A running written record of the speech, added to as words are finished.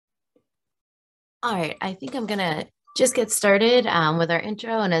All right, I think I'm gonna just get started with our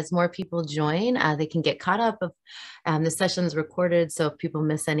intro, and as more people join, they can get caught up. Of the session's recorded, so if people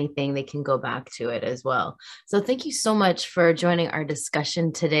miss anything, they can go back to it as well. So thank you so much for joining our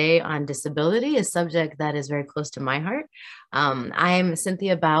discussion today on disability, a subject that is very close to my heart. I'm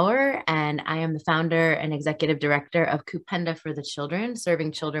Cynthia Bauer, and I am the founder and executive director of Kupenda for the Children,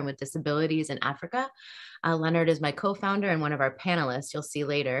 serving children with disabilities in Africa. Leonard is my co-founder and one of our panelists, you'll see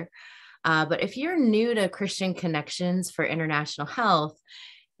later. But if you're new to Christian Connections for International Health,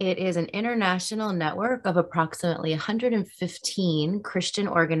 it is an international network of approximately 115 Christian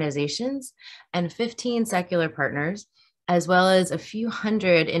organizations and 15 secular partners, as well as a few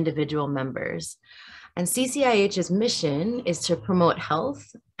hundred individual members. And CCIH's mission is to promote health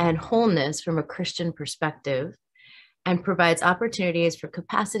and wholeness from a Christian perspective and provides opportunities for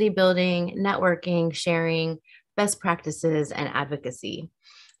capacity building, networking, sharing, best practices, and advocacy.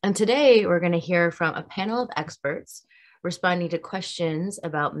 And today we're going to hear from a panel of experts responding to questions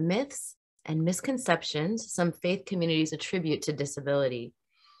about myths and misconceptions some faith communities attribute to disability.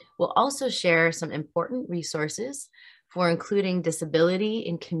 We'll also share some important resources for including disability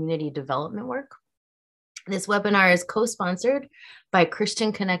in community development work. This webinar is co-sponsored by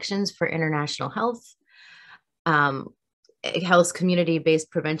Christian Connections for International Health, Health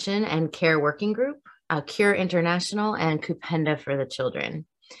Community-Based Prevention and Care Working Group, Cure International, and Kupenda for the Children.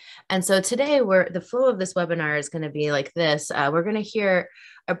 And so today the flow of this webinar is going to be like this. We're going to hear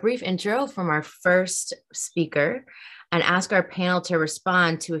a brief intro from our first speaker and ask our panel to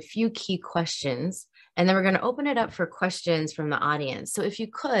respond to a few key questions. And then we're going to open it up for questions from the audience. So if you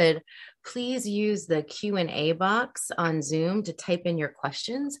could, please use the Q&A box on Zoom to type in your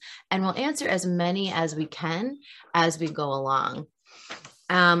questions, and we'll answer as many as we can as we go along.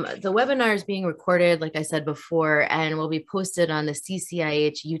 The webinar is being recorded, like I said before, and will be posted on the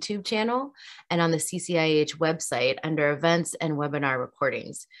CCIH YouTube channel and on the CCIH website under events and webinar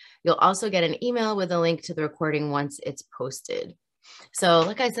recordings. You'll also get an email with a link to the recording once it's posted. So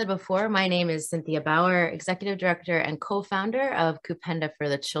like I said before, my name is Cynthia Bauer, Executive Director and co-founder of Kupenda for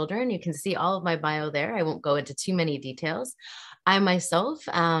the Children. You can see all of my bio there. I won't go into too many details. I myself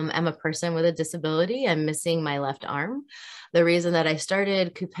am a person with a disability. I'm missing my left arm. The reason that I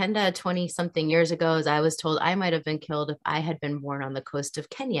started Kupenda 20-something years ago is I was told I might have been killed if I had been born on the coast of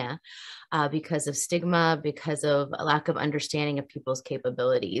Kenya because of stigma, because of a lack of understanding of people's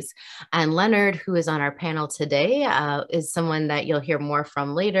capabilities. And Leonard, who is on our panel today, is someone that you'll hear more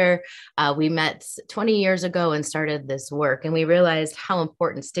from later. We met 20 years ago and started this work, and we realized how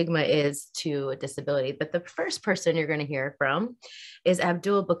important stigma is to a disability. But the first person you're going to hear from is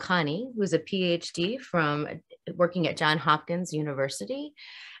Bachani, who's a PhD from working at Johns Hopkins University.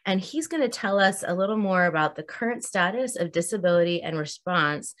 And he's going to tell us a little more about the current status of disability and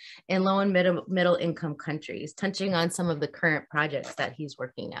response in low and middle income countries, touching on some of the current projects that he's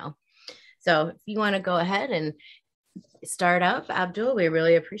working now. So if you want to go ahead and start up, Abdul, we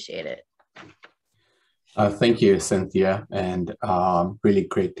really appreciate it. Thank you, Cynthia, and really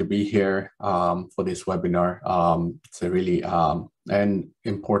great to be here for this webinar. It's a really an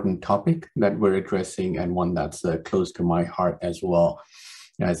important topic that we're addressing, and one that's close to my heart as well,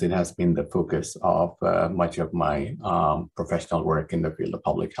 as it has been the focus of much of my professional work in the field of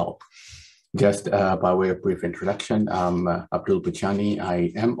public health. Just by way of brief introduction, I'm Bachani.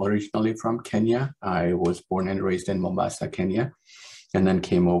 I am originally from Kenya. I was born and raised in Mombasa, Kenya, and then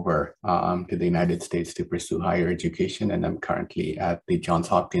came over to the United States to pursue higher education. And I'm currently at the Johns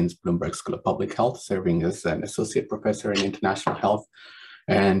Hopkins Bloomberg School of Public Health, serving as an associate professor in international health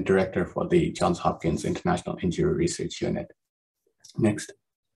and director for the Johns Hopkins International Injury Research Unit. Next.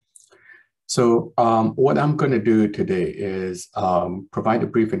 So what I'm going to do today is provide a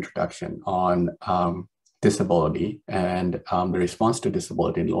brief introduction on disability and the response to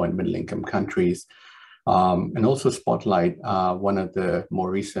disability in low and middle income countries, and also spotlight one of the more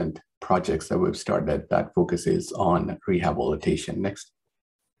recent projects that we've started that focuses on rehabilitation. Next.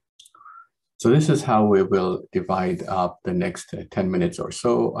 So this is how we will divide up the next 10 minutes or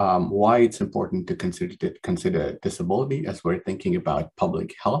so, why it's important to consider disability as we're thinking about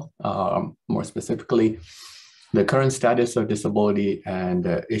public health, more specifically, the current status of disability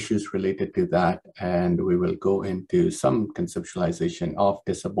and issues related to that. And we will go into some conceptualization of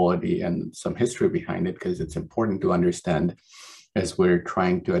disability and some history behind it, because it's important to understand as we're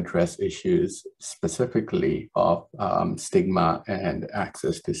trying to address issues specifically of stigma and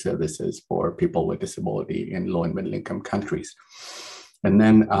access to services for people with disability in low and middle income countries. and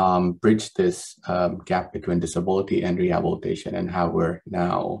then bridge this gap between disability and rehabilitation, and how we're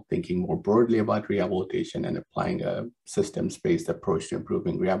now thinking more broadly about rehabilitation and applying a systems-based approach to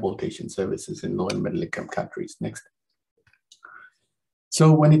improving rehabilitation services in low and middle income countries. Next.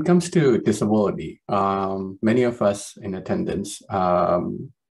 So when it comes to disability, many of us in attendance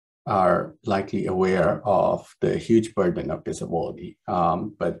are likely aware of the huge burden of disability,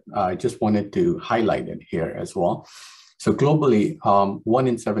 but I just wanted to highlight it here as well. So globally, 1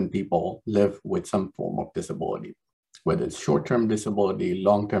 in 7 people live with some form of disability, whether it's short-term disability,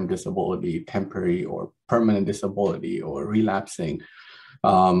 long-term disability, temporary or permanent disability, or relapsing.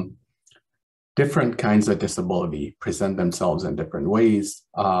 Different kinds of disability present themselves in different ways.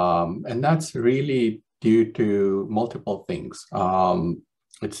 And that's really due to multiple things.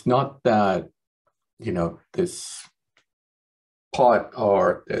 It's not that, this part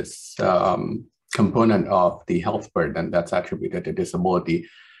or this component of the health burden that's attributed to disability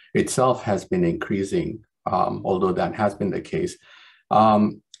itself has been increasing, although that has been the case.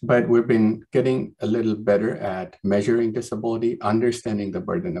 But we've been getting a little better at measuring disability, understanding the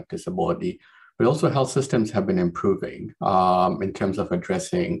burden of disability, but also health systems have been improving in terms of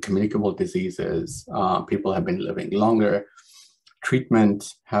addressing communicable diseases. People have been living longer.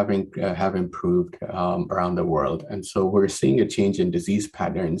 Treatments have improved around the world. And so we're seeing a change in disease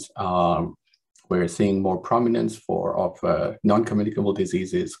patterns. We're seeing more prominence of non-communicable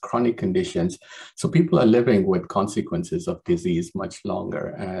diseases, chronic conditions. So people are living with consequences of disease much longer,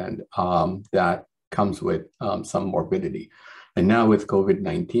 and that comes with some morbidity. And now with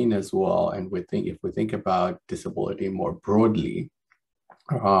COVID-19 as well, and if we think about disability more broadly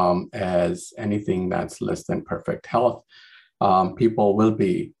as anything that's less than perfect health, people will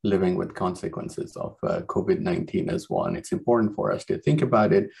be living with consequences of COVID-19 as well. And it's important for us to think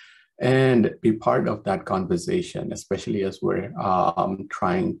about it and be part of that conversation, especially as we're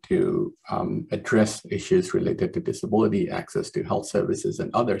trying to address issues related to disability, access to health services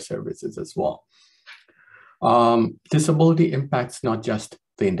and other services as well. Disability impacts not just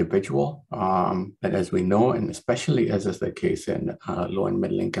the individual, but as we know, and especially as is the case in low and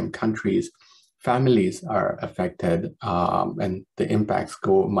middle income countries, families are affected, and the impacts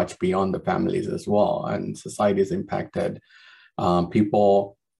go much beyond the families as well. And society is impacted.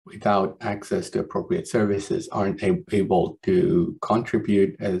 People without access to appropriate services aren't able to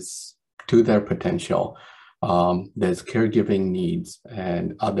contribute to their potential. There's caregiving needs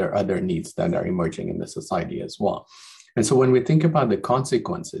and other needs that are emerging in the society as well. And so when we think about the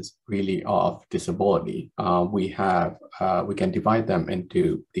consequences really of disability, we can divide them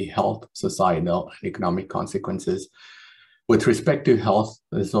into the health, societal, and economic consequences. With respect to health,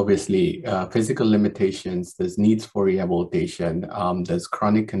 there's obviously physical limitations, there's needs for rehabilitation, there's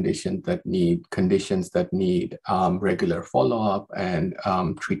chronic conditions that need regular follow-up and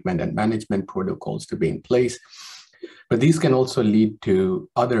treatment and management protocols to be in place. But these can also lead to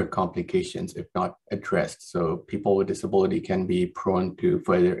other complications if not addressed. So people with disability can be prone to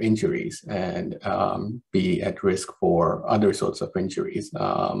further injuries and be at risk for other sorts of injuries.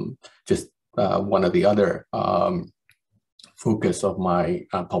 One of the other focus of my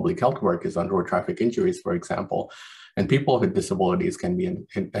public health work is on road traffic injuries, for example. And people with disabilities can be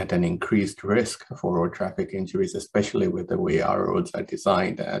at an increased risk for road traffic injuries, especially with the way our roads are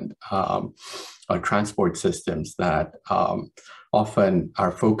designed and our transport systems that often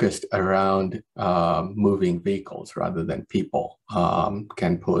are focused around moving vehicles rather than people,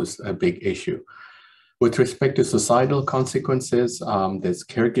 can pose a big issue. With respect to societal consequences, there's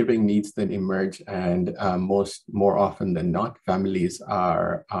caregiving needs that emerge, and more often than not, families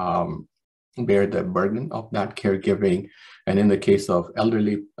bear the burden of that caregiving. And in the case of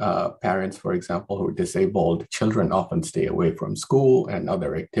elderly parents, for example, who are disabled, children often stay away from school and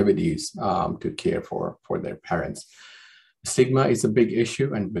other activities to care for their parents. Stigma is a big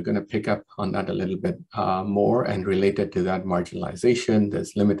issue, and we're going to pick up on that a little bit more. And related to that, marginalization,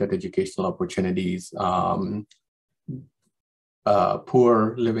 there's limited educational opportunities,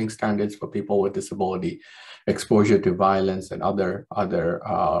 poor living standards for people with disability, exposure to violence, and other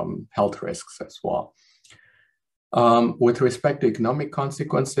health risks as well. With respect to economic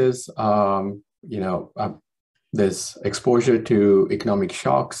consequences, there's exposure to economic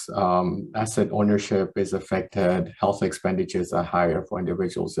shocks, asset ownership is affected, health expenditures are higher for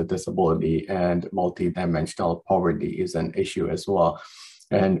individuals with disability, and multidimensional poverty is an issue as well.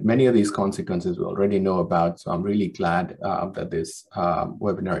 And many of these consequences we already know about, so I'm really glad that this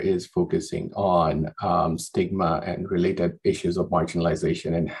webinar is focusing on stigma and related issues of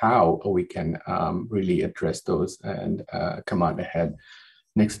marginalization and how we can really address those and come out ahead.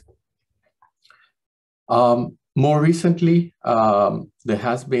 Next. More recently, there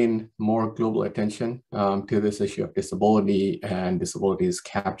has been more global attention to this issue of disability, and disability is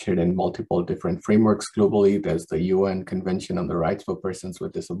captured in multiple different frameworks globally. There's the UN Convention on the Rights for Persons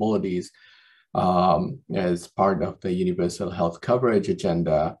with Disabilities as part of the Universal Health Coverage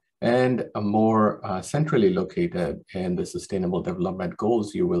Agenda, and a more centrally located in the Sustainable Development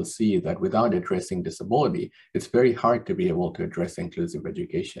Goals. You will see that without addressing disability, it's very hard to be able to address inclusive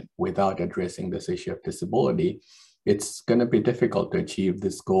education. Without addressing this issue of disability, it's going to be difficult to achieve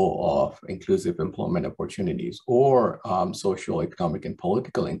this goal of inclusive employment opportunities or social, economic, and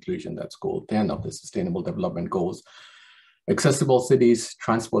political inclusion. That's goal 10 of the Sustainable Development Goals. Accessible cities,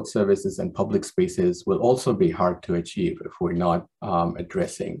 transport services, and public spaces will also be hard to achieve if we're not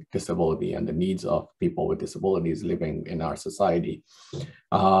addressing disability and the needs of people with disabilities living in our society.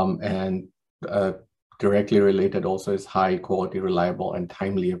 And directly related also is high quality, reliable, and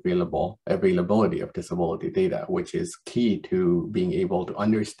timely availability of disability data, which is key to being able to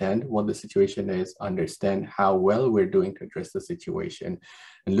understand what the situation is, understand how well we're doing to address the situation,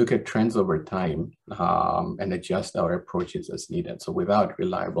 and look at trends over time and adjust our approaches as needed. So without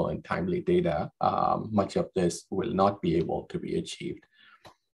reliable and timely data, much of this will not be able to be achieved.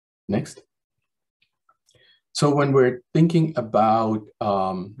 Next. So when we're thinking about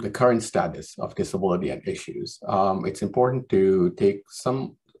the current status of disability and issues, it's important to take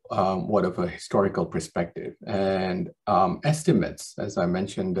somewhat of a historical perspective, and estimates, as I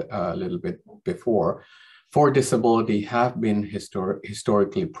mentioned a little bit before, for disability have been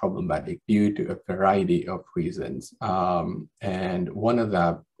historically problematic due to a variety of reasons. And one of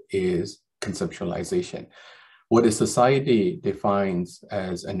them is conceptualization. What a society defines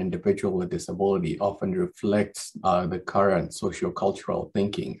as an individual with disability often reflects the current sociocultural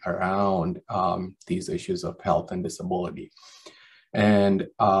thinking around these issues of health and disability. And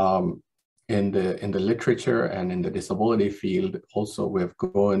in the literature and in the disability field, also we've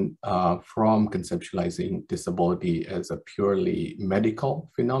gone from conceptualizing disability as a purely medical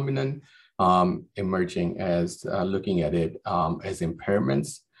phenomenon, emerging as looking at it as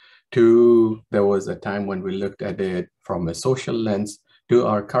impairments, to there was a time when we looked at it from a social lens, to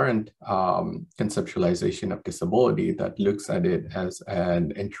our current conceptualization of disability that looks at it as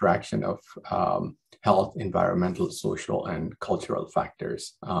an interaction of health, environmental, social, and cultural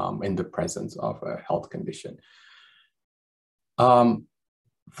factors in the presence of a health condition.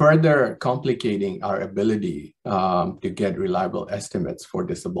 Further complicating our ability to get reliable estimates for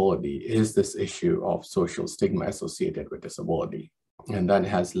disability is this issue of social stigma associated with disability. And that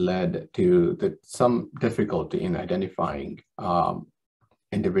has led to some difficulty in identifying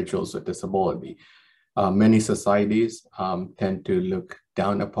individuals with disability. Many societies tend to look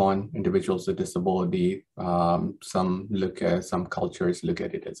down upon individuals with disability. Some cultures look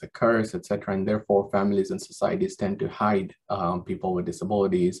at it as a curse, etc. And therefore, families and societies tend to hide people with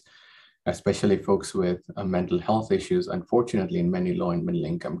disabilities, especially folks with mental health issues. Unfortunately, in many low and middle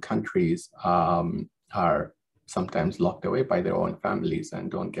income countries, are sometimes locked away by their own families and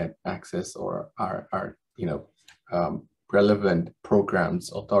don't get access or are relevant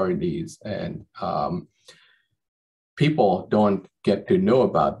programs, authorities, and people don't get to know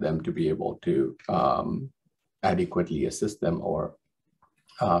about them to be able to adequately assist them or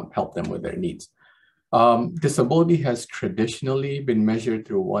help them with their needs. Disability has traditionally been measured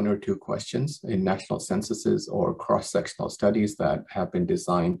through one or two questions in national censuses or cross-sectional studies that have been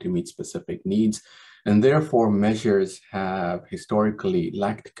designed to meet specific needs. And therefore, measures have historically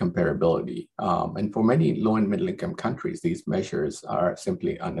lacked comparability. And for many low and middle income countries, these measures are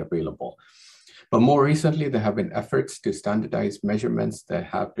simply unavailable. But more recently, there have been efforts to standardize measurements. There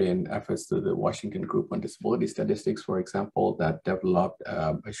have been efforts to the Washington Group on Disability Statistics, for example, that developed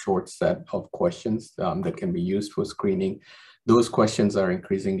a short set of questions that can be used for screening. Those questions are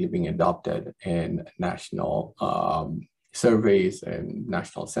increasingly being adopted in national surveys and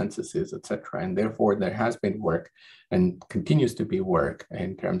national censuses, etc. And therefore, there has been work and continues to be work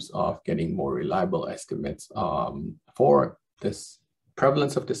in terms of getting more reliable estimates for this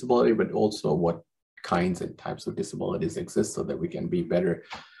prevalence of disability, but also what kinds and types of disabilities exist so that we can be better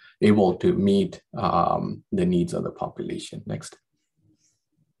able to meet the needs of the population. Next.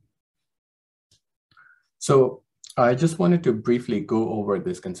 So I just wanted to briefly go over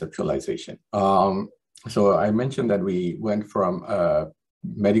this conceptualization. So I mentioned that we went from a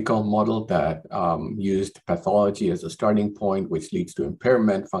medical model that used pathology as a starting point, which leads to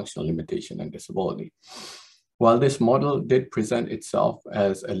impairment, functional limitation, and disability. While this model did present itself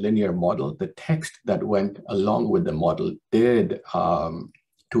as a linear model, the text that went along with the model did,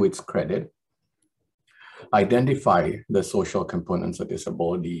 to its credit, identify the social components of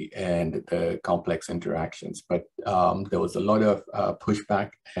disability and the complex interactions. But there was a lot of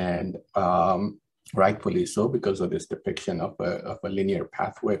pushback, and rightfully so, because of this depiction of a linear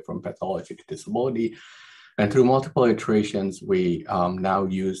pathway from pathology to disability. And through multiple iterations, we now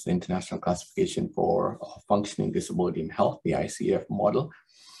use the International Classification for Functioning Disability in Health, the ICF model,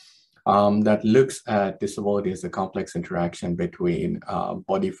 that looks at disability as a complex interaction between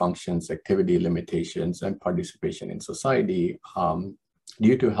body functions, activity limitations, and participation in society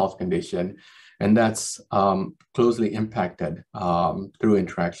due to a health condition. And that's closely impacted through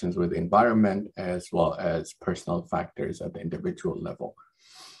interactions with the environment as well as personal factors at the individual level.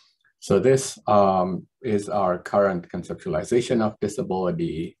 So this is our current conceptualization of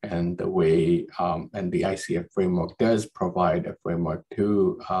disability, and the way, and the ICF framework does provide a framework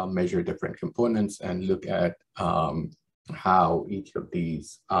to measure different components and look at how each of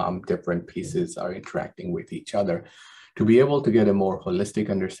these different pieces are interacting with each other to be able to get a more holistic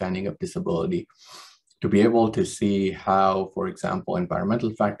understanding of disability, to be able to see how, for example,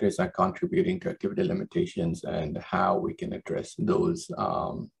 environmental factors are contributing to activity limitations and how we can address those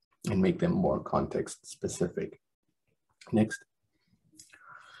and make them more context specific. Next.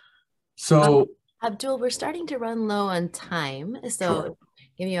 So Abdul, we're starting to run low on time. So sure.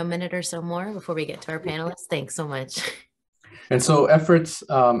 Give you a minute or so more before we get to our panelists. Thanks so much. And so efforts,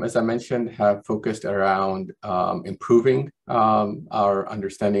 as I mentioned, have focused around improving our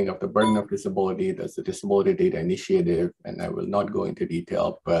understanding of the burden of disability. There's the Disability Data Initiative, and I will not go into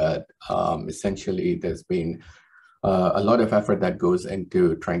detail, but essentially there's been a lot of effort that goes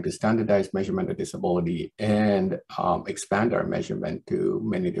into trying to standardize measurement of disability and expand our measurement to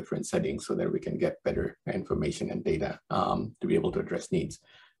many different settings so that we can get better information and data to be able to address needs.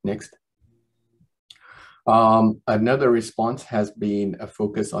 Next. Another response has been a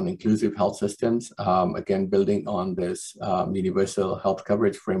focus on inclusive health systems, again, building on this universal health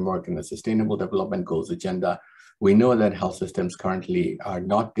coverage framework and the Sustainable Development Goals agenda. We know that health systems currently are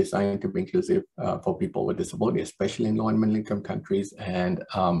not designed to be inclusive for people with disability, especially in low and middle income countries. And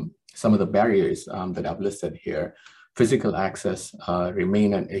some of the barriers that I've listed here, physical access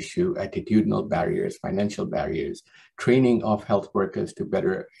remain an issue, attitudinal barriers, financial barriers, training of health workers to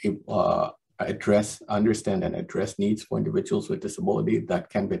better understand and address needs for individuals with disability that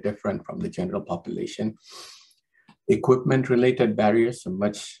can be different from the general population. Equipment-related barriers, so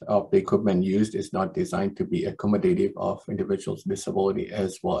much of the equipment used is not designed to be accommodative of individuals with disability,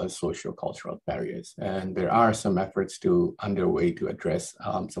 as well as socio-cultural barriers. And there are some efforts underway to address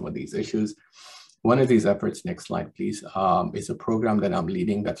some of these issues. One of these efforts, next slide please, is a program that I'm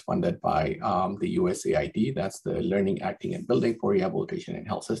leading that's funded by the USAID. That's the Learning, Acting, and Building for Rehabilitation in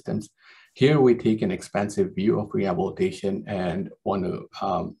Health Systems. Here we take an expansive view of rehabilitation and want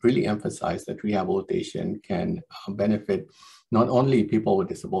to really emphasize that rehabilitation can benefit not only people with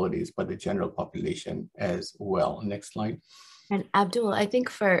disabilities, but the general population as well. Next slide. And Abdul, I think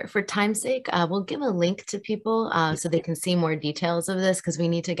for time's sake, we'll give a link to people so they can see more details of this, because we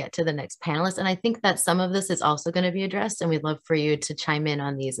need to get to the next panelist. And I think that some of this is also going to be addressed, and we'd love for you to chime in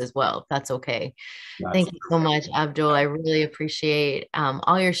on these as well, if that's okay. Thank you so much, Abdul. I really appreciate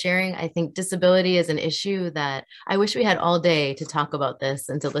all your sharing. I think disability is an issue that I wish we had all day to talk about this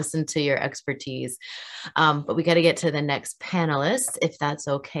and to listen to your expertise. But we got to get to the next panelist, if that's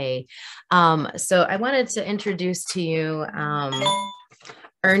okay. So I wanted to introduce to you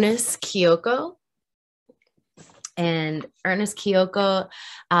Earnest Kioko. And Ernest Kioko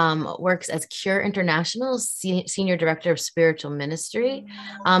works as Cure International Senior Director of Spiritual Ministry.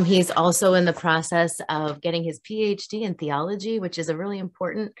 He's also in the process of getting his PhD in theology, which is a really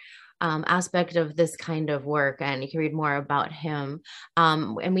important aspect of this kind of work, and you can read more about him.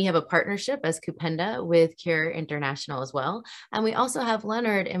 And we have a partnership as Kupenda with Cure International as well. And we also have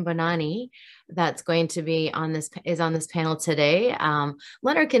Leonard Mbonani that's going to be on this panel today.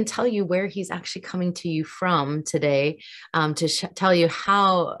 Leonard can tell you where he's actually coming to you from today to tell you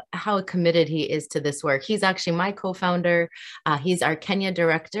how committed he is to this work. He's actually my co-founder. He's our Kenya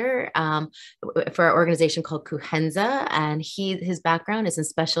director for our organization called Kuhenza, and his background is in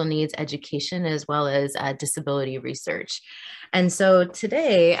special needs education as well as disability research. And so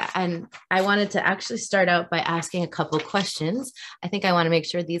today, and I wanted to actually start out by asking a couple questions. I think I want to make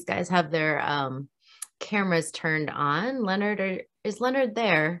sure these guys have their cameras turned on. Leonard, is Leonard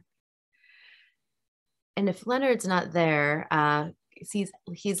there? And if Leonard's not there,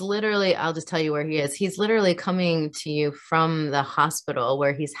 he's literally, I'll just tell you where he is. He's literally coming to you from the hospital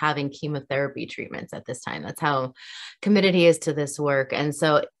where he's having chemotherapy treatments at this time. That's how committed he is to this work. And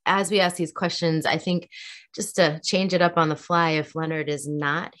so as we ask these questions, I think just to change it up on the fly, if Leonard is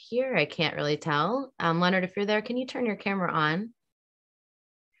not here, I can't really tell. Leonard, if you're there, can you turn your camera on?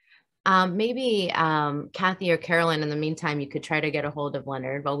 Maybe Kathy or Carolyn, in the meantime, you could try to get a hold of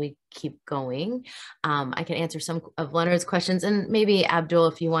Leonard while we keep going. I can answer some of Leonard's questions, and maybe Abdul,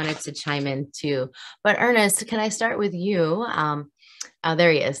 if you wanted to chime in too. But Ernest, can I start with you?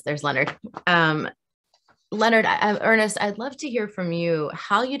 There he is. There's Leonard. Leonard, Ernest, I'd love to hear from you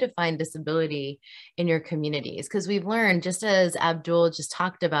how you define disability in your communities, because we've learned, just as Abdul just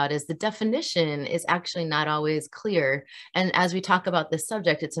talked about, is the definition is actually not always clear. And as we talk about this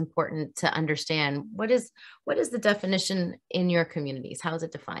subject, it's important to understand what is the definition in your communities? How is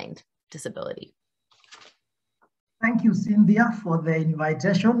it defined, disability? Thank you, Cynthia, for the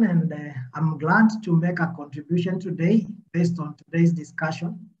invitation, and I'm glad to make a contribution today based on today's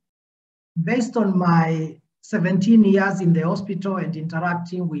discussion. Based on my 17 years in the hospital and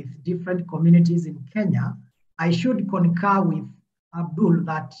interacting with different communities in Kenya, I should concur with Abdul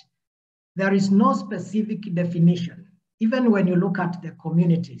that there is no specific definition. Even when you look at the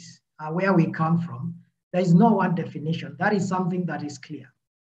communities where we come from, there is no one definition. That is something that is clear.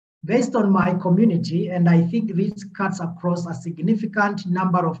 Based on my community, and I think this cuts across a significant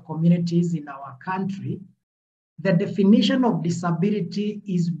number of communities in our country, the definition of disability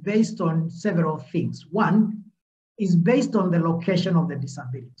is based on several things. One is based on the location of the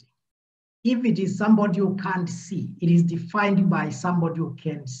disability. If it is somebody who can't see, it is defined by somebody who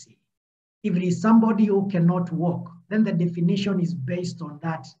can see. If it is somebody who cannot walk, then the definition is based on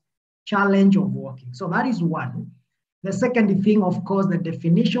that challenge of walking. So that is one. The second thing, of course, the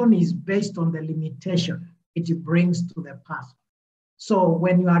definition is based on the limitation it brings to the person. So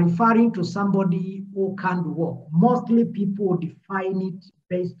when you are referring to somebody who can't walk, mostly people define it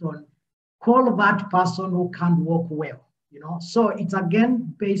based on, call that person who can't walk well, So it's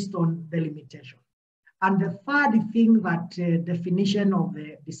again based on the limitation. And the third thing that definition of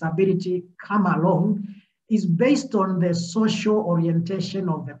the disability come along is based on the social orientation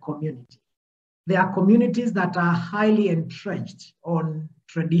of the community. There are communities that are highly entrenched on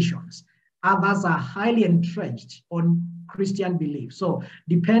traditions. Others are highly entrenched on Christian belief. So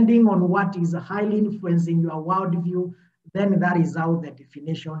depending on what is highly influencing your worldview, then that is how the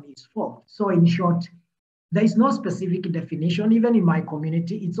definition is formed. So in short, there is no specific definition. Even in my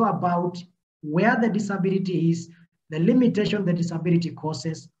community, it's all about where the disability is, the limitation the disability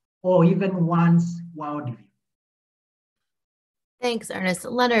causes, or even one's worldview. Thanks, Ernest.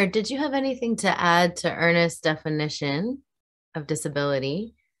 Leonard, did you have anything to add to Ernest's definition of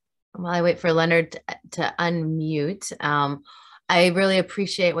disability? While I wait for Leonard to unmute, I really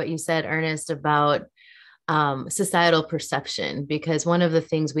appreciate what you said, Ernest, about societal perception, because one of the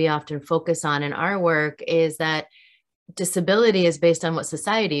things we often focus on in our work is that disability is based on what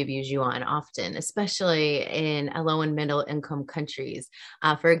society views you on often, especially in low and middle income countries.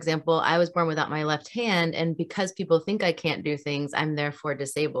 For example, I was born without my left hand, and because people think I can't do things, I'm therefore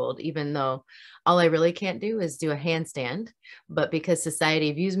disabled, even though all I really can't do is do a handstand. But because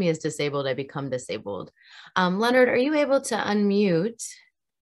society views me as disabled, I become disabled. Leonard, are you able to unmute?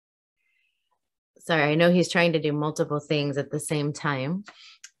 Sorry, I know he's trying to do multiple things at the same time.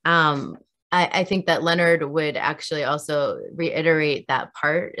 I think that Leonard would actually also reiterate that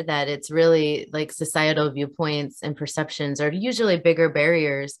part, that it's really like societal viewpoints and perceptions are usually bigger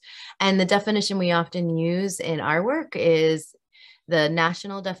barriers. And the definition we often use in our work is the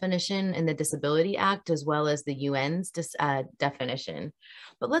national definition in the Disability Act, as well as the UN's definition.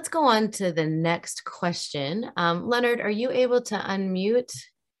 But let's go on to the next question. Leonard, are you able to unmute?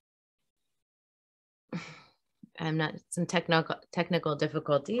 I'm not, some technical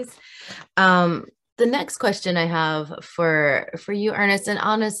difficulties. The next question I have for you, Ernest, and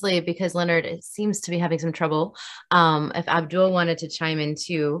honestly, because Leonard seems to be having some trouble, if Abdul wanted to chime in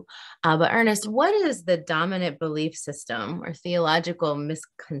too, but Ernest, what is the dominant belief system or theological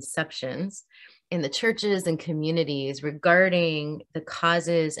misconceptions in the churches and communities regarding the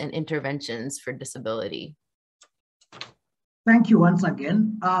causes and interventions for disability? Thank you once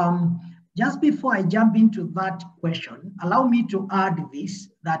again. Just before I jump into that question, allow me to add this,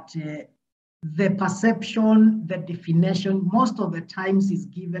 that the perception, the definition, most of the times is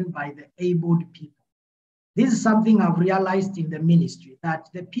given by the abled people. This is something I've realized in the ministry, that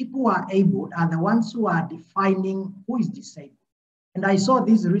the people who are able are the ones who are defining who is disabled. And I saw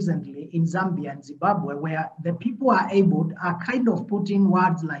this recently in Zambia and Zimbabwe, where the people who are able are kind of putting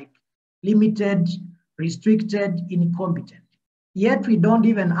words like limited, restricted, incompetent. Yet we don't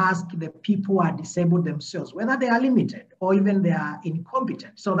even ask the people who are disabled themselves, whether they are limited or even they are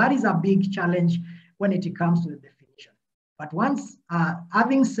incompetent. So that is a big challenge when it comes to the definition. But once,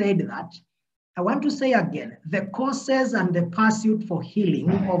 having said that, I want to say again, the causes and the pursuit for healing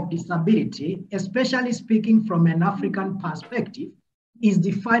of disability, especially speaking from an African perspective, is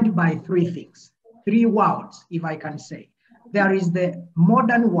defined by three things, three worlds, if I can say. There is the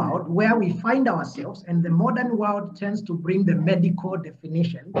modern world where we find ourselves, and the modern world tends to bring the medical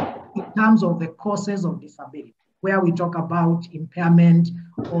definition in terms of the causes of disability, where we talk about impairment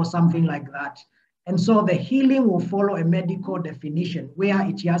or something like that. And so the healing will follow a medical definition where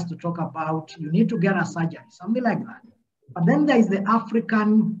it has to talk about you need to get a surgery, something like that. But then there is the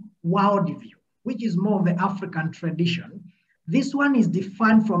African worldview, which is more of the African tradition. This one is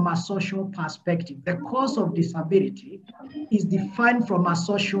defined from a social perspective. The cause of disability is defined from a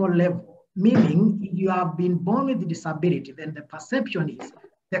social level, meaning if you have been born with a disability, then the perception is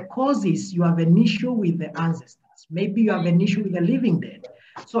the cause is you have an issue with the ancestors. Maybe you have an issue with the living dead.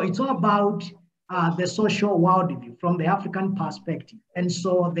 So it's all about the social worldview from the African perspective. And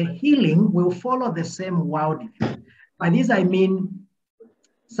so the healing will follow the same worldview. By this, I mean,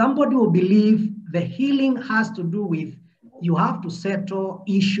 somebody will believe the healing has to do with you have to settle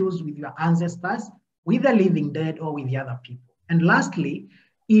issues with your ancestors, with the living dead, or with the other people. And lastly,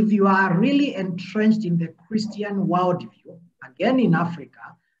 if you are really entrenched in the Christian worldview, again in Africa,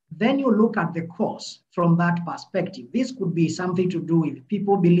 then you look at the cause from that perspective. This could be something to do with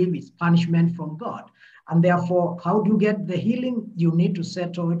people believe it's punishment from God. And therefore, how do you get the healing? You need to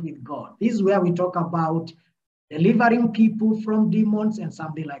settle it with God. This is where we talk about delivering people from demons and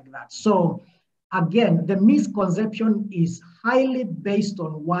something like that. So again, the misconception is highly based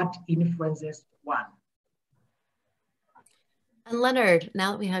on what influences one. And Leonard,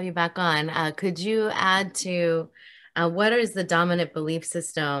 now that we have you back on, could you add to what is the dominant belief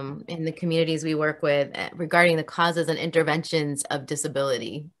system in the communities we work with regarding the causes and interventions of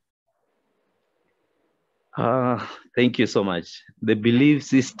disability? Thank you so much. The belief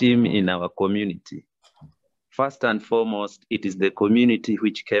system in our community. First and foremost, it is the community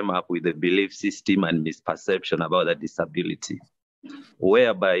which came up with the belief system and misperception about the disability,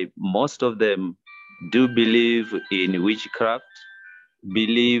 whereby most of them do believe in witchcraft,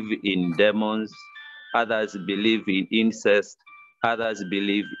 believe in demons, others believe in incest, others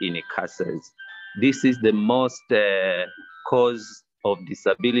believe in curses. This is the most cause of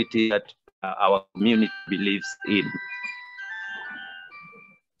disability that our community believes in.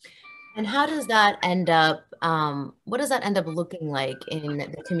 And how does that end up, what does that end up looking like in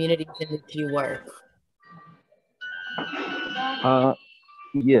the communities in which you work?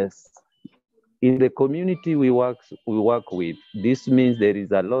 Yes. In the community we work with, this means there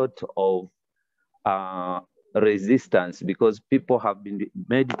is a lot of resistance because people have been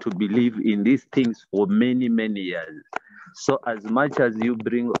made to believe in these things for many, many years. So as much as you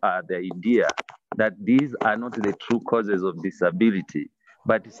bring the idea that these are not the true causes of disability,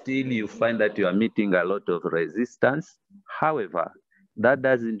 but still you find that you are meeting a lot of resistance. However, that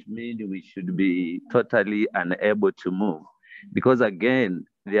doesn't mean we should be totally unable to move. Because again,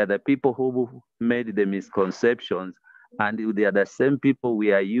 they are the people who made the misconceptions, and they are the same people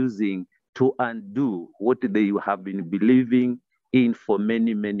we are using to undo what they have been believing in for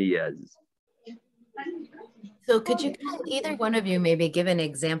many, many years. So could you, either one of you, maybe give an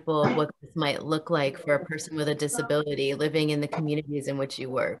example of what this might look like for a person with a disability living in the communities in which you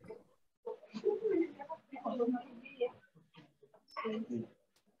work?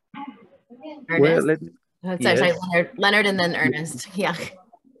 Ernest? Well, sorry, Leonard and then Ernest. Yeah.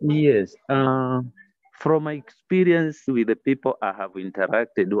 Yes. From my experience with the people I have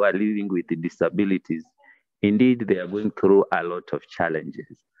interacted who are living with disabilities, indeed, they are going through a lot of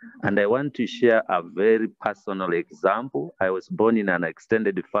challenges. And I want to share a very personal example. I was born in an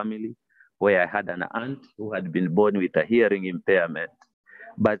extended family where I had an aunt who had been born with a hearing impairment,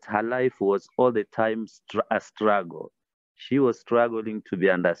 but her life was all the time a struggle. She was struggling to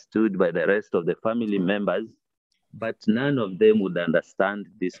be understood by the rest of the family members, but none of them would understand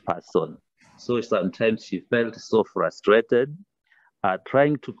this person. So sometimes she felt so frustrated,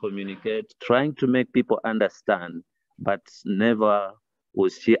 trying to communicate, trying to make people understand, but never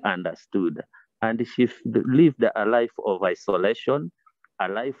was she understood. And she lived a life of isolation, a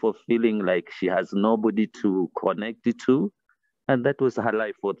life of feeling like she has nobody to connect to, and that was her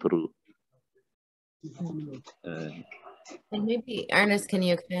life all through. And maybe, Ernest, can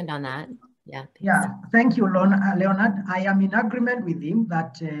you expand on that? Yeah. Thanks. Yeah, thank you, Leonard. I am in agreement with him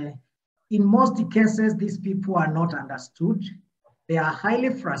that in most cases, these people are not understood. They are highly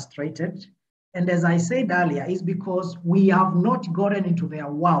frustrated. And as I said earlier, is because we have not gotten into their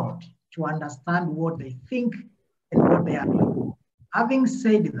world to understand what they think and what they are doing. Having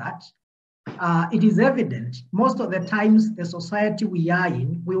said that, it is evident most of the times the society we are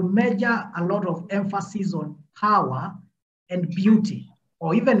in will measure a lot of emphasis on power and beauty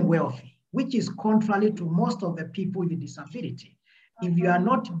or even wealthy, which is contrary to most of the people with disability. If you are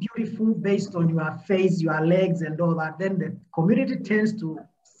not beautiful based on your face, your legs and all that, then the community tends to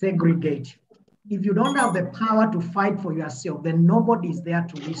segregate you. If you don't have the power to fight for yourself, then nobody is there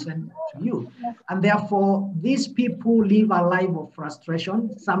to listen to you. And therefore, these people live a life of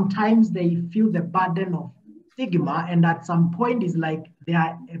frustration. Sometimes they feel the burden of stigma, and at some point it's like they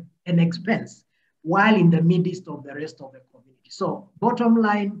are an expense while in the midst of the rest of the community. So bottom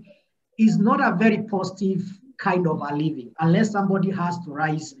line is not a very positive kind of a living unless somebody has to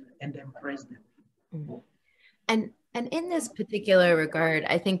rise and embrace them. Mm-hmm. And in this particular regard,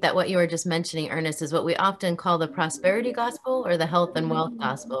 I think that what you were just mentioning, Earnest, is what we often call the prosperity gospel or the health and wealth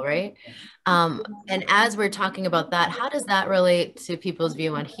gospel, right? And as we're talking about that, how does that relate to people's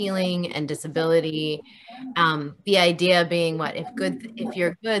view on healing and disability? The idea being what, if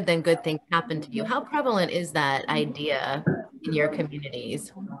you're good, then good things happen to you. How prevalent is that idea in your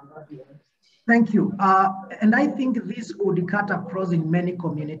communities? Thank you. And I think this could cut across in many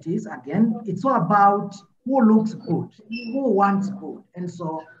communities. Again, it's all about who looks good, who wants good. And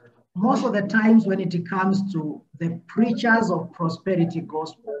so most of the times when it comes to the preachers of prosperity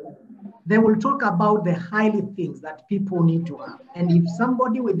gospel, they will talk about the highly things that people need to have. And if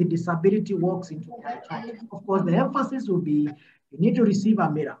somebody with a disability walks into their church, of course, the emphasis will be, you need to receive a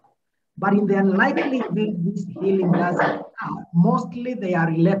miracle. But in the unlikely event this healing doesn't come, mostly they are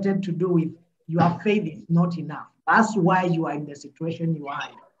related to do with your faith is not enough. That's why you are in the situation you are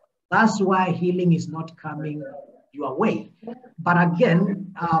in. That's why healing is not coming your way. But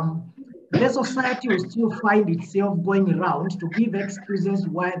again, the society will still find itself going around to give excuses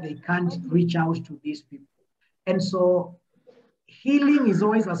why they can't reach out to these people. And so healing is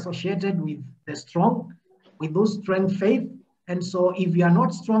always associated with the strong, with those strong faith. And so if you are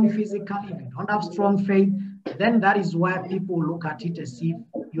not strong physically, if you don't have strong faith, then that is why people look at it as if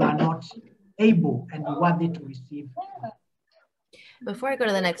you are not able and worthy to receive. Before I go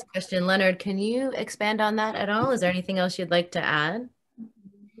to the next question, Leonard, can you expand on that at all? Is there anything else you'd like to add?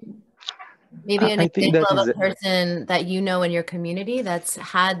 Maybe an example of a person that you know in your community that's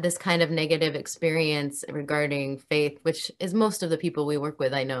had this kind of negative experience regarding faith, which is most of the people we work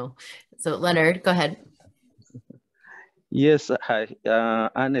with, I know. So Leonard, go ahead. Yes,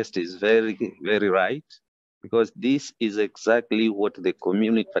 Earnest is very, very right, because this is exactly what the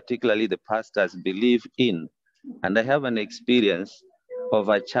community, particularly the pastors, believe in. And I have an experience of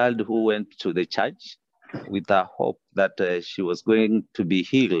a child who went to the church with a hope that she was going to be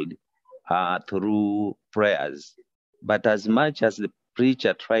healed through prayers. But as much as the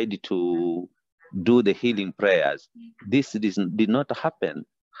preacher tried to do the healing prayers, this did not happen.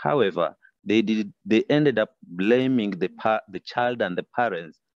 However, they ended up blaming the child and the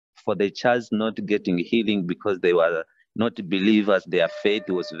parents for the child not getting healing because they were not believers, their faith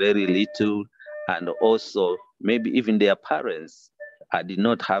was very little, and also maybe even their parents did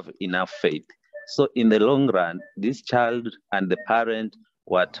not have enough faith. So in the long run, this child and the parent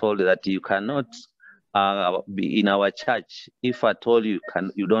were told that you cannot be in our church if at all you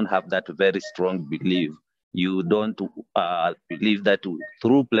don't have that very strong belief. You don't believe that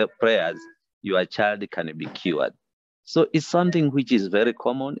through prayers, your child can be cured. So it's something which is very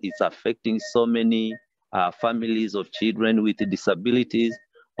common. It's affecting so many families of children with disabilities.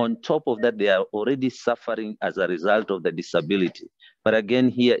 On top of that, they are already suffering as a result of the disability. But again,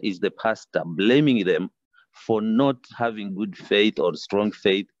 here is the pastor blaming them for not having good faith or strong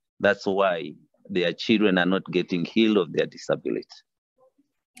faith. That's why their children are not getting healed of their disability.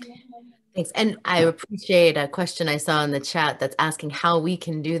 Thanks. And I appreciate a question I saw in the chat that's asking how we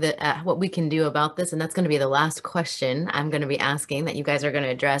can do that, what we can do about this. And that's going to be the last question I'm going to be asking that you guys are going to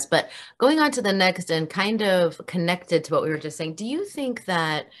address. But going on to the next and kind of connected to what we were just saying, do you think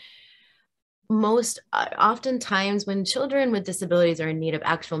that oftentimes when children with disabilities are in need of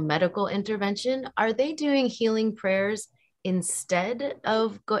actual medical intervention, are they doing healing prayers instead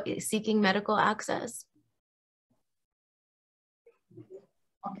of seeking medical access?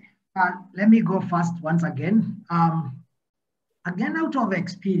 Let me go first once again. Again, out of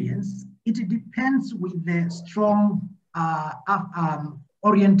experience, it depends with the strong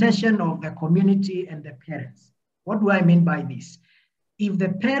orientation of the community and the parents. What do I mean by this? If the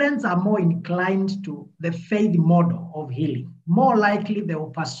parents are more inclined to the faith model of healing, more likely they will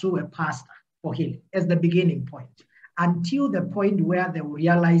pursue a pastor for healing as the beginning point, until the point where they will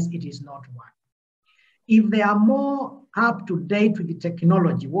realize it is not one. if they are more up to date with the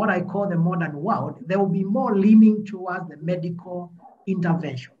technology, what I call the modern world, they will be more leaning towards the medical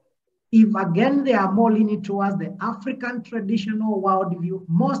intervention. If again they are more leaning towards the African traditional worldview,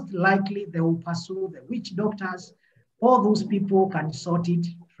 most likely they will pursue the witch doctors. All those people can sort it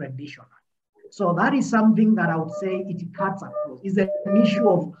traditionally. So that is something that I would say it cuts across. It's an issue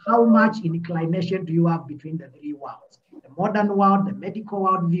of how much inclination do you have between the three worlds: the modern world, the medical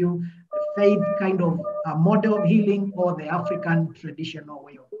worldview, the faith kind of model of healing, or the African traditional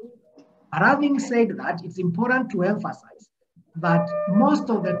way of healing. But having said that, it's important to emphasize that most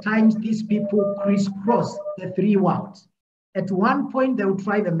of the times these people crisscross the three worlds. At one point, they will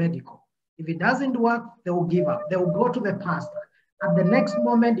try the medical. If it doesn't work, they will give up. They will go to the pastor. At the next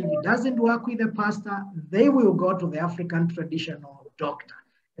moment, if it doesn't work with the pastor, they will go to the African traditional doctor.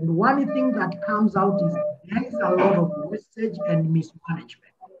 And one thing that comes out is there is a lot of wastage and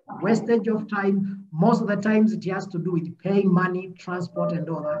mismanagement. Wastage of time, most of the times it has to do with paying money, transport, and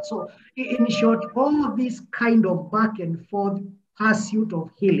all that. So in short, all of this kind of back and forth pursuit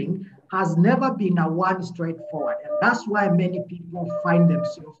of healing has never been a one straightforward. And that's why many people find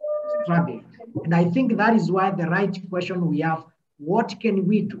themselves struggling. And I think that is why the right question we have, what can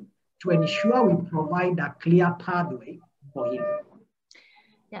we do to ensure we provide a clear pathway for healing?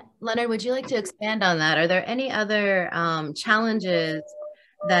 Yeah, Leonard, would you like to expand on that? Are there any other challenges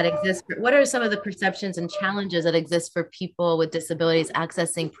that exist? What are some of the perceptions and challenges that exist for people with disabilities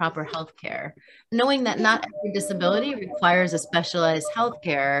accessing proper health care? Knowing that not every disability requires a specialized health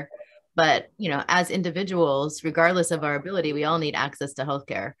care, but as individuals, regardless of our ability, we all need access to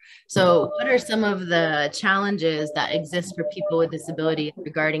healthcare. So what are some of the challenges that exist for people with disabilities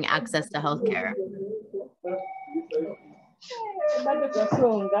regarding access to healthcare?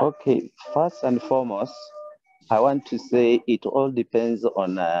 Okay, first and foremost, I want to say it all depends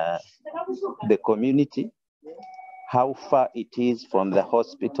on the community, how far it is from the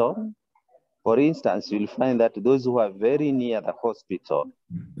hospital. For instance, you'll find that those who are very near the hospital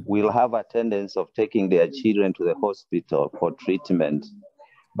will have a tendency of taking their children to the hospital for treatment.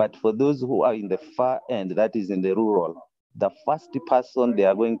 But for those who are in the far end, that is in the rural, the first person they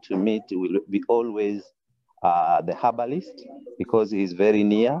are going to meet will be always the herbalist, because he is very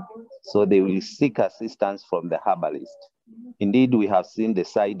near. So they will seek assistance from the herbalist. Indeed, we have seen the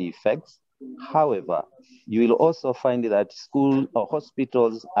side effects. However, you will also find that schools or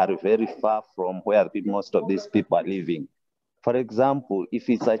hospitals are very far from where most of these people are living. For example, if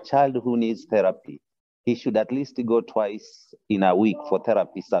it's a child who needs therapy, he should at least go twice in a week for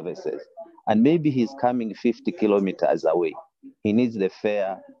therapy services. And maybe he's coming 50 kilometers away. He needs the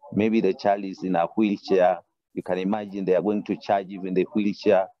fare. Maybe the child is in a wheelchair. You can imagine they are going to charge even the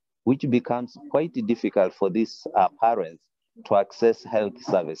wheelchair, which becomes quite difficult for these parents to access health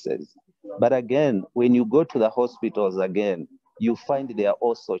services. But again, when you go to the hospitals again, you find there are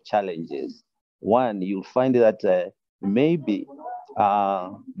also challenges. One, you'll find that maybe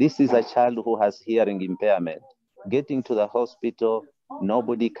this is a child who has hearing impairment. Getting to the hospital,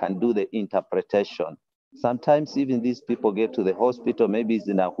 nobody can do the interpretation. Sometimes even these people get to the hospital, maybe it's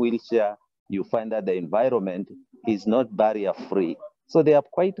in a wheelchair, you find that the environment is not barrier-free. So there are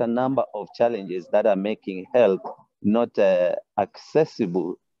quite a number of challenges that are making health not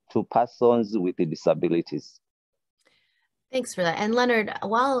accessible to persons with disabilities. Thanks for that. And Leonard,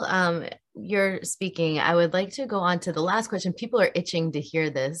 while you're speaking, I would like to go on to the last question. People are itching to hear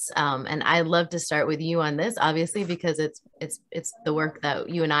this. And I'd love to start with you on this, obviously, because it's the work that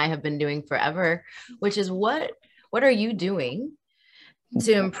you and I have been doing forever, which is what are you doing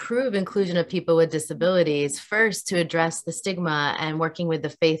to improve inclusion of people with disabilities, first to address the stigma and working with the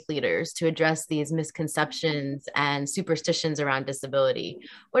faith leaders to address these misconceptions and superstitions around disability?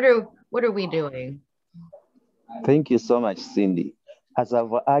 What are we doing? Thank you so much, Cindy. As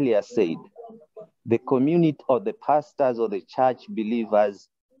I've earlier said, the community or the pastors or the church believers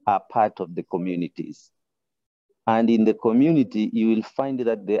are part of the communities. And in the community, you will find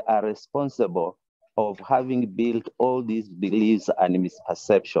that they are responsible of having built all these beliefs and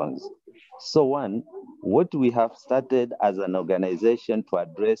misperceptions. So one, what we have started as an organization to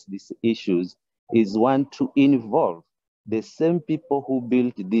address these issues is one, to involve the same people who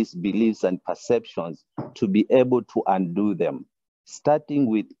built these beliefs and perceptions to be able to undo them, starting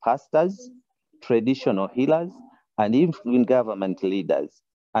with pastors, traditional healers, and even government leaders.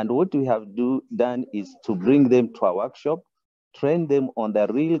 And what we have done is to bring them to our workshop, train them on the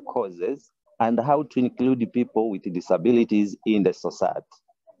real causes and how to include people with disabilities in the society.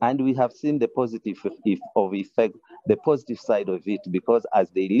 And we have seen the positive effect, the positive side of it, because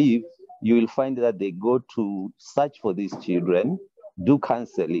as they leave, you will find that they go to search for these children. do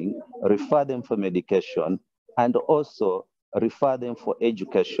counseling, refer them for medication, and also refer them for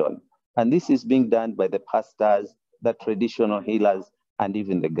education. And this is being done by the pastors, the traditional healers, and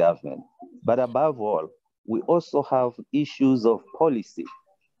even the government. But above all, we also have issues of policy.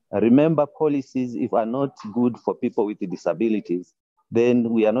 Remember, policies, if are not good for people with disabilities, then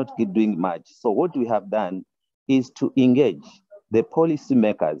we are not doing much. So what we have done is to engage the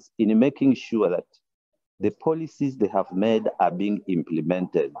policymakers in making sure that the policies they have made are being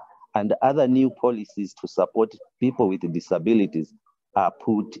implemented, and other new policies to support people with disabilities are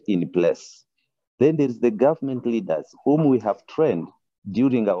put in place. Then there's the government leaders whom we have trained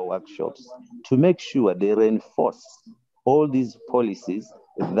during our workshops to make sure they reinforce all these policies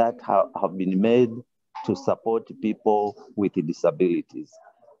that have been made to support people with disabilities.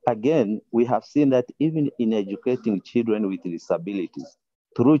 Again, we have seen that even in educating children with disabilities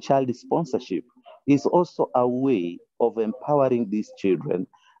through child sponsorship is also a way of empowering these children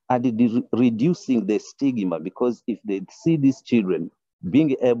and reducing the stigma, because if they see these children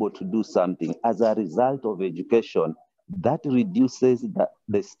being able to do something as a result of education, that reduces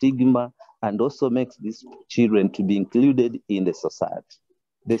the stigma and also makes these children to be included in the society.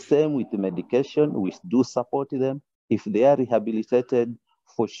 The same with the medication, we do support them. If they are rehabilitated,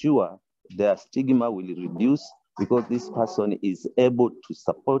 for sure, their stigma will reduce because this person is able to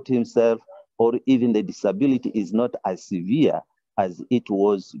support himself, or even the disability is not as severe as it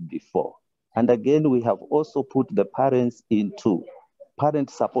was before. And again, we have also put the parents into parent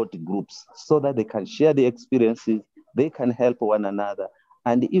support groups so that they can share the experiences, they can help one another,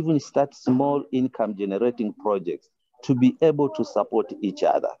 and even start small income generating projects to be able to support each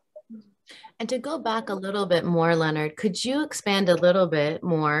other. And to go back a little bit more, Leonard, could you expand a little bit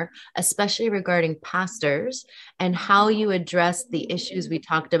more, especially regarding pastors and how you address the issues we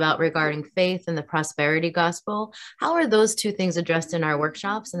talked about regarding faith and the prosperity gospel? How are those two things addressed in our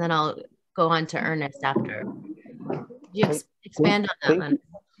workshops? And then I'll go on to Earnest after. Could you expand on that, Leonard?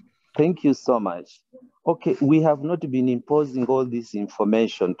 Thank you so much. Okay, we have not been imposing all this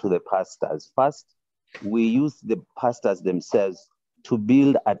information to the pastors. First, we use the pastors themselves to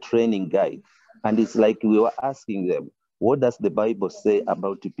build a training guide. And it's like we were asking them, what does the Bible say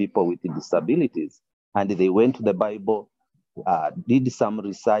about people with disabilities? And they went to the Bible, did some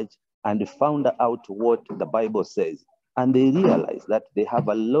research, and found out what the Bible says. And they realized that they have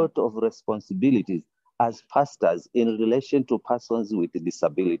a lot of responsibilities as pastors in relation to persons with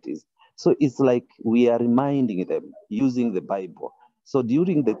disabilities. So it's like we are reminding them using the Bible. So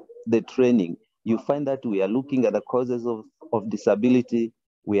during the training, you find that we are looking at the causes of disability.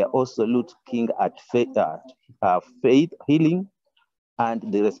 We are also looking at faith healing and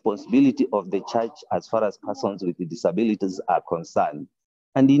the responsibility of the church as far as persons with disabilities are concerned.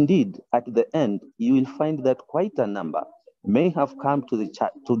 And indeed, at the end, you will find that quite a number may have come to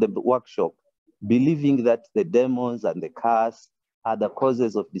the workshop believing that the demons and the curse are the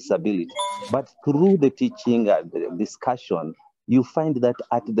causes of disability. But through the teaching and the discussion, you find that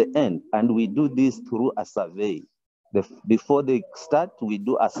at the end, and we do this through a survey. Before they start, we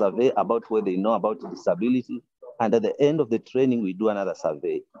do a survey about what they know about disability. And at the end of the training, we do another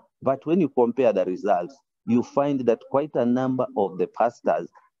survey. But when you compare the results, you find that quite a number of the pastors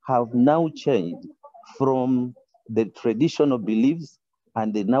have now changed from the traditional beliefs,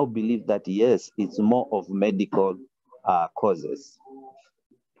 and they now believe that, yes, it's more of medical causes.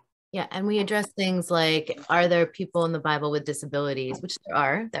 Yeah, and we address things like, are there people in the Bible with disabilities, which there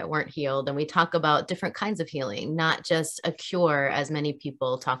are, that weren't healed? And we talk about different kinds of healing, not just a cure as many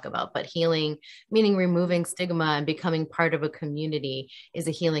people talk about, but healing, meaning removing stigma and becoming part of a community is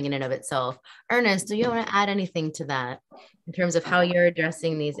a healing in and of itself. Earnest, do you want to add anything to that in terms of how you're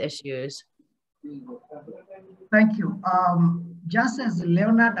addressing these issues? Thank you. Just as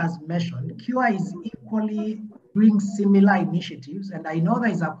Leonard has mentioned, QI is equally doing similar initiatives. And I know there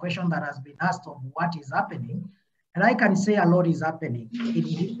is a question that has been asked of what is happening. And I can say a lot is happening in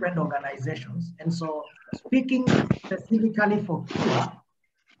different organizations. And so speaking specifically for QI,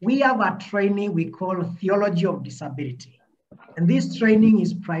 we have a training we call Theology of Disability. And this training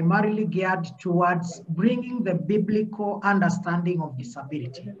is primarily geared towards bringing the biblical understanding of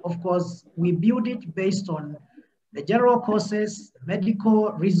disability. Of course, we build it based on the general causes, the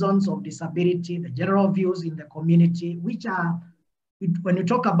medical reasons of disability, the general views in the community, which are, when you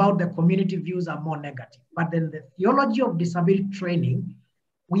talk about the community views, are more negative. But then the Theology of Disability training,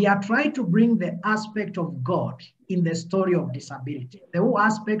 we are trying to bring the aspect of God in the story of disability, the whole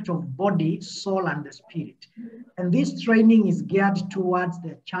aspect of body, soul, and the spirit. And this training is geared towards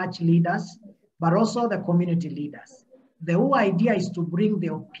the church leaders, but also the community leaders. The whole idea is to bring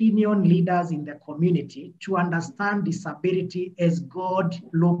the opinion leaders in the community to understand disability as God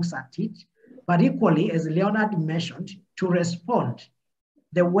looks at it, but equally, as Leonard mentioned, to respond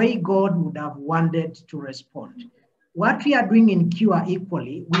the way God would have wanted to respond. What we are doing in Cure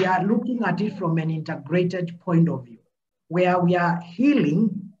equally, we are looking at it from an integrated point of view, where we are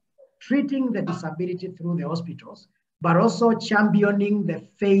healing, treating the disability through the hospitals, but also championing the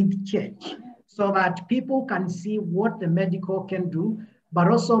faith church so that people can see what the medical can do,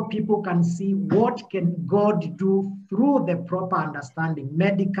 but also people can see what can God do through the proper understanding,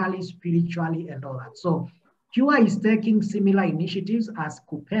 medically, spiritually, and all that. So Cure is taking similar initiatives as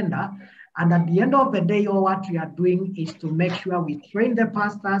Kupenda, and at the end of the day, all what we are doing is to make sure we train the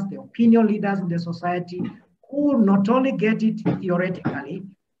pastors, the opinion leaders in the society, who not only get it theoretically,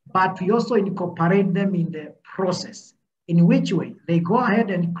 but we also incorporate them in the process. In which way? They go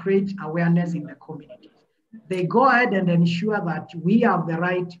ahead and create awareness in the community. They go ahead and ensure that we have the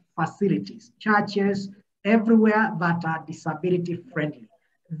right facilities, churches, everywhere that are disability friendly.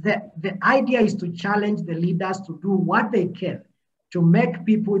 The idea is to challenge the leaders to do what they can to make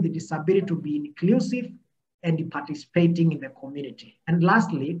people with disability to be inclusive and participating in the community. And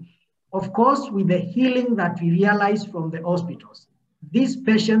lastly, of course, with the healing that we realize from the hospitals, these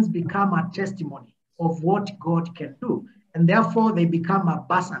patients become a testimony of what God can do. And therefore, they become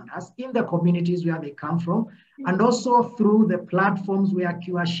ambassadors in the communities where they come from, and also through the platforms where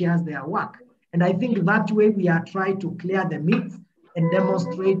Cure shares their work. And I think that way we are trying to clear the myths and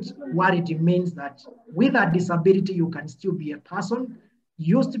demonstrate what it means that with a disability, you can still be a person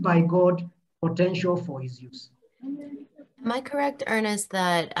used by God, potential for his use. Am I correct, Earnest,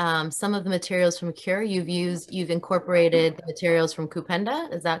 that some of the materials from Cure you've incorporated the materials from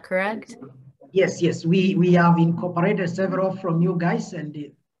Kupenda? Is that correct? Yes, we have incorporated several from you guys, and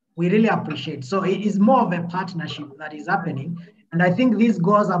we really appreciate. So it is more of a partnership that is happening. And I think this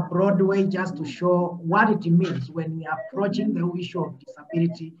goes a broad way just to show what it means when we are approaching the issue of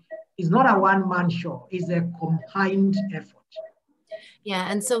disability. It's not a one-man show, it's a combined effort.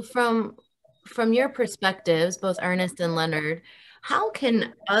 Yeah, and so from your perspectives, both Earnest and Leonard, how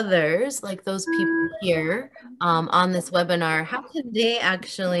can others, like those people here on this webinar, how can they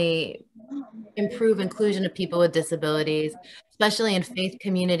actually improve inclusion of people with disabilities, especially in faith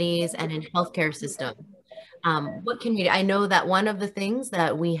communities and in healthcare systems? What can we do? I know that one of the things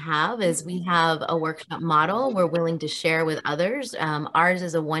that we have is we have a workshop model we're willing to share with others. Ours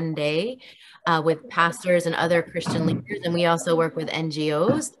is a one-day with pastors and other Christian leaders, and we also work with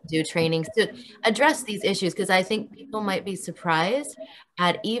NGOs to do trainings to address these issues, because I think people might be surprised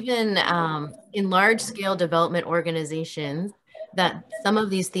at even in large-scale development organizations that some of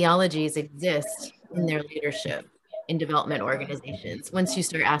these theologies exist in their leadership in development organizations once you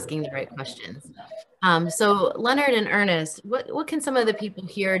start asking the right questions. So Leonard and Ernest, what can some of the people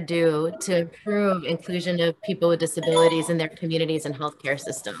here do to improve inclusion of people with disabilities in their communities and healthcare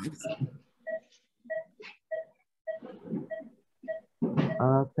systems?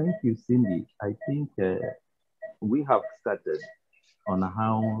 Thank you, Cindy. I think we have started on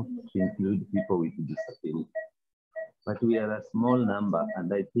how to include people with disability, but we are a small number,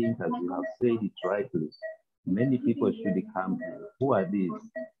 and I think, as you have said it rightly, many people should come. Who are these?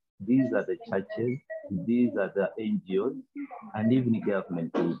 These are the churches, these are the NGOs, and even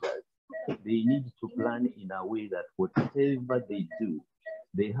government leaders. They need to plan in a way that whatever they do,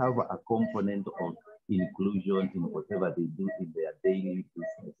 they have a component of inclusion in whatever they do in their daily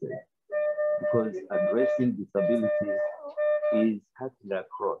businesses. Because addressing disability is cutting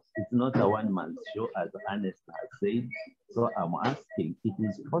across. It's not a one-man show, as Earnest has said. So I'm asking, it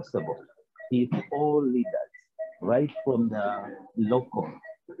is possible if all leaders, right from the local,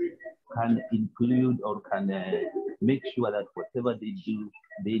 can include or can make sure that whatever they do,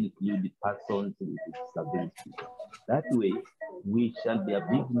 they include persons with disabilities. That way, we shall be a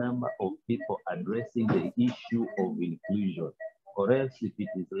big number of people addressing the issue of inclusion. Or else, if it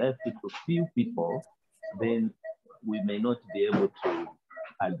is left to few people, then we may not be able to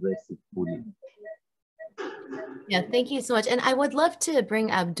address it fully. Yeah, thank you so much. And I would love to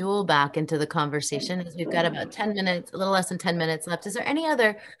bring Abdul back into the conversation, as we've got about 10 minutes, a little less than 10 minutes left. Is there any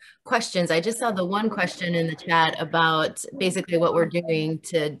other questions? I just saw the one question in the chat about basically what we're doing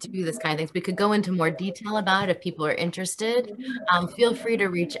to do this kind of things. We could go into more detail about it if people are interested. Feel free to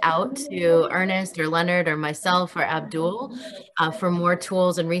reach out to Earnest or Leonard or myself or Abdul for more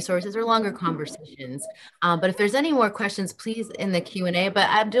tools and resources or longer conversations. But if there's any more questions, please in the Q&A. But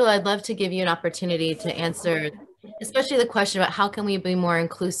Abdul, I'd love to give you an opportunity to answer especially the question about how can we be more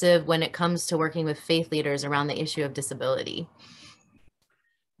inclusive when it comes to working with faith leaders around the issue of disability.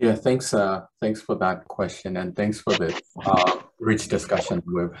 Yeah, thanks for that question, and thanks for the rich discussion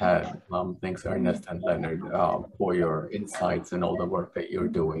we've had. Thanks, Ernest and Leonard, for your insights and all the work that you're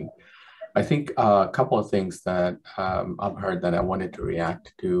doing. I think a couple of things that I've heard that I wanted to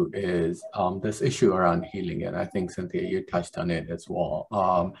react to is this issue around healing. And I think, Cynthia, you touched on it as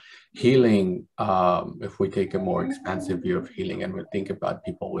well. Healing, if we take a more expansive view of healing and we think about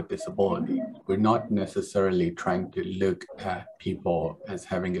people with disability, we're not necessarily trying to look at people as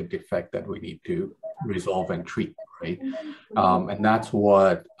having a defect that we need to resolve and treat, right? And that's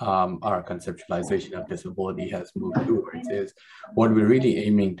what our conceptualization of disability has moved towards, is what we're really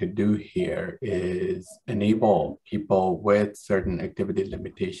aiming to do here is enable people with certain activity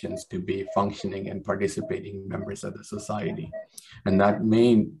limitations to be functioning and participating members of the society. And that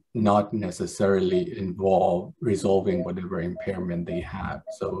may not necessarily involve resolving whatever impairment they have.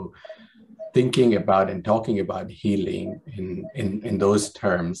 So thinking about and talking about healing in those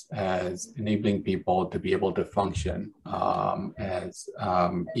terms as enabling people to be able to function as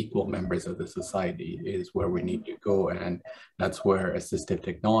equal members of the society is where we need to go. And that's where assistive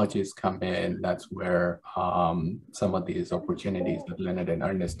technologies come in. That's where some of these opportunities that Leonard and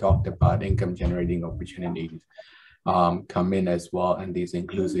Earnest talked about, income generating opportunities, come in as well, and these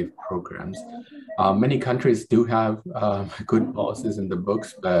inclusive programs. Many countries do have good policies in the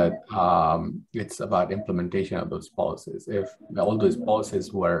books, but it's about implementation of those policies. If all those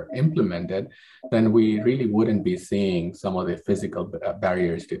policies were implemented, then we really wouldn't be seeing some of the physical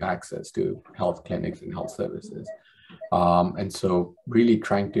barriers to access to health clinics and health services. And so really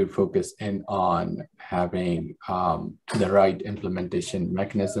trying to focus in on having the right implementation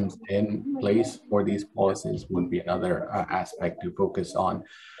mechanisms in place for these policies would be another aspect to focus on.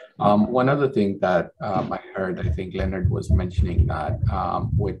 One other thing that I heard, I think Leonard was mentioning that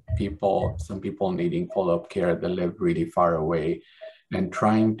with people, some people needing follow-up care that live really far away, and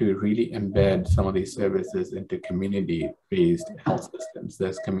trying to really embed some of these services into community-based health systems.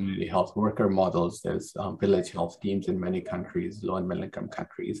 There's community health worker models, there's village health teams in many countries, low and middle income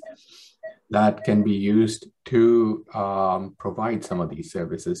countries, that can be used to provide some of these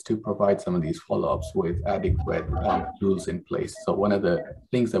services, to provide some of these follow-ups with adequate tools in place. So one of the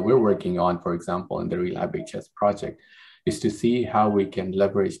things that we're working on, for example, in the Rehabilitation project, is to see how we can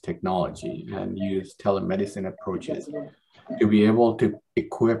leverage technology and use telemedicine approaches to be able to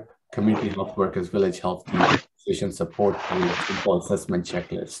equip community health workers, village health teams, physician support with simple assessment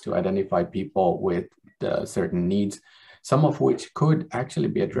checklists to identify people with certain needs, some of which could actually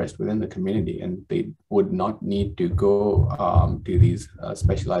be addressed within the community, and they would not need to go to these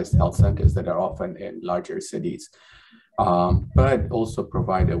specialized health centers that are often in larger cities, but also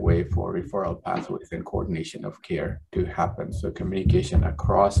provide a way for referral pathways and coordination of care to happen. So communication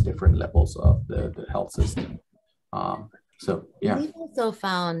across different levels of the health system. So, yeah. We also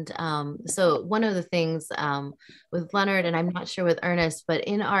found, so one of the things with Leonard, and I'm not sure with Ernest, but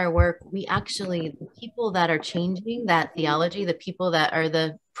in our work, we actually, the people that are changing that theology, the people that are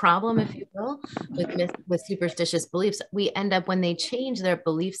the problem, if you will, with superstitious beliefs, we end up, when they change their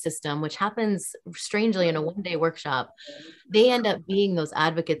belief system, which happens strangely in a one-day workshop, they end up being those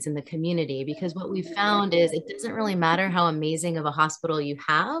advocates in the community, because what we found is it doesn't really matter how amazing of a hospital you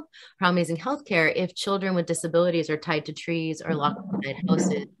have, or how amazing healthcare, if children with disabilities are tied to trees or locked inside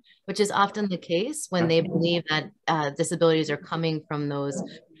houses, which is often the case when they believe that disabilities are coming from those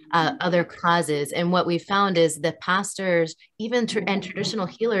other causes. And what we found is that pastors, even and traditional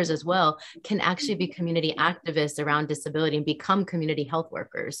healers as well, can actually be community activists around disability and become community health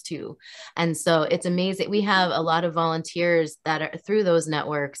workers too. And so it's amazing. We have a lot of volunteers that are through those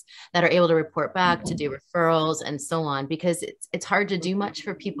networks that are able to report back, to do referrals and so on, because it's hard to do much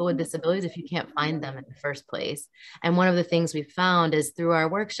for people with disabilities if you can't find them in the first place. And one of the things we've found is through our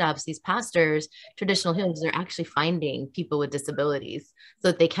workshops, these pastors, traditional healers, are actually finding people with disabilities so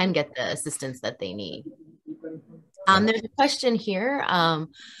that they can get the assistance that they need. There's a question here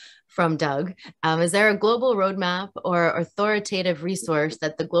from Doug. Is there a global roadmap or authoritative resource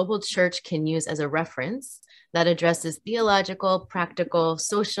that the global church can use as a reference that addresses theological, practical,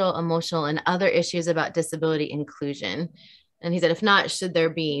 social, emotional, and other issues about disability inclusion? And he said, if not, should there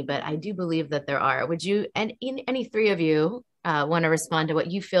be? But I do believe that there are. Would you, and any three of you, want to respond to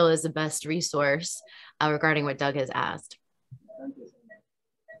what you feel is the best resource regarding what Doug has asked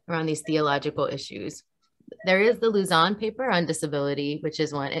around these theological issues? There is the Luzon paper on disability, which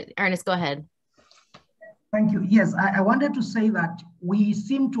is one. Ernest, go ahead. Thank you. Yes, I wanted to say that we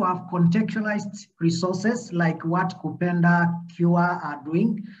seem to have contextualized resources like what Kupenda, Kioko are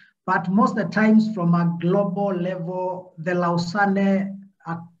doing, but most of the times from a global level, the Lausanne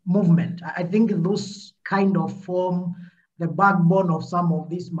movement, I think those kind of form the backbone of some of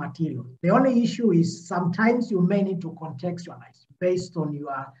this material. The only issue is sometimes you may need to contextualize based on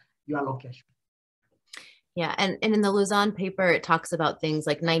your location. Yeah, and in the Luzon paper, it talks about things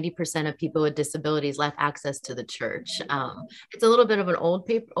like 90% of people with disabilities lack access to the church. It's a little bit of an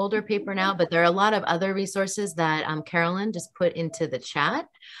older paper now, but there are a lot of other resources that Carolyn just put into the chat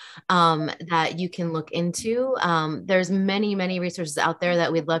that you can look into. There's many resources out there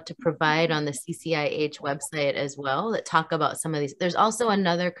that we'd love to provide on the CCIH website as well that talk about some of these. There's also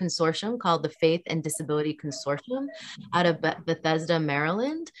another consortium called the Faith and Disability Consortium out of Bethesda,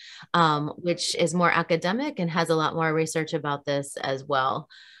 Maryland, which is more academic and has a lot more research about this as well.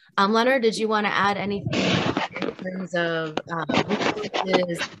 Leonard, did you want to add anything in terms of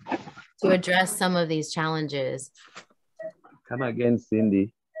resources to address some of these challenges? Come again,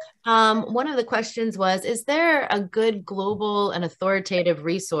 Cindy. One of the questions was, is there a good global and authoritative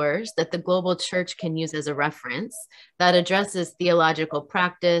resource that the global church can use as a reference that addresses theological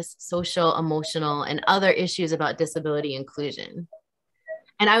practice, social, emotional, and other issues about disability inclusion?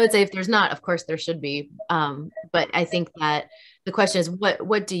 And I would say if there's not, of course there should be, but I think that the question is,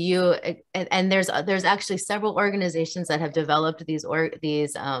 what do you, and there's actually several organizations that have developed these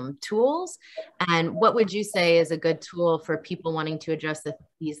tools, and what would you say is a good tool for people wanting to address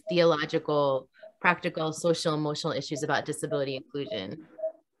these theological, practical, social, emotional issues about disability inclusion?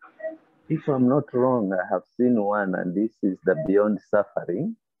 If I'm not wrong, I have seen one, and this is the Beyond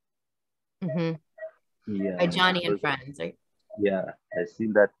Suffering. Mm-hmm. Yeah, by Johnny and friends, right? Yeah, I see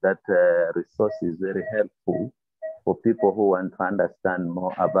that resource is very helpful for people who want to understand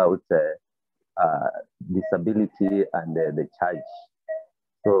more about disability and the church.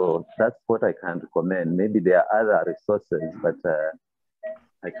 So that's what I can recommend. Maybe there are other resources, but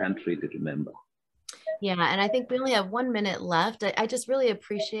I can't really remember. Yeah, and I think we only have 1 minute left. I just really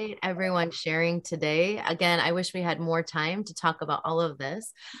appreciate everyone sharing today. Again, I wish we had more time to talk about all of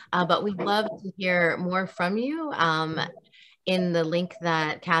this, but we'd love to hear more from you in the link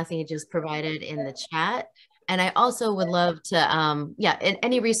that Kathy just provided in the chat. And I also would love to,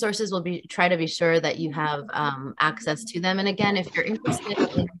 any resources will try to be sure that you have access to them. And again, if you're interested in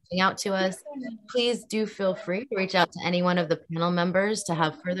reaching out to us, please do feel free to reach out to any one of the panel members to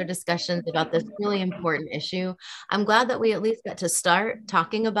have further discussions about this really important issue. I'm glad that we at least got to start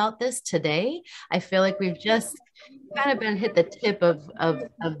talking about this today. I feel like we've just kind of hit the tip of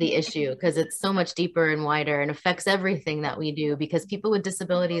the issue, because it's so much deeper and wider and affects everything that we do, because people with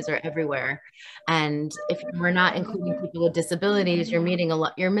disabilities are everywhere. And if we're not including people with disabilities, you're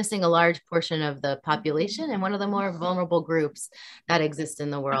missing a large portion of the population and one of the more vulnerable groups that exist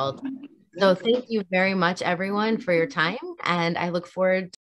in the world. So thank you very much, everyone, for your time. And I look forward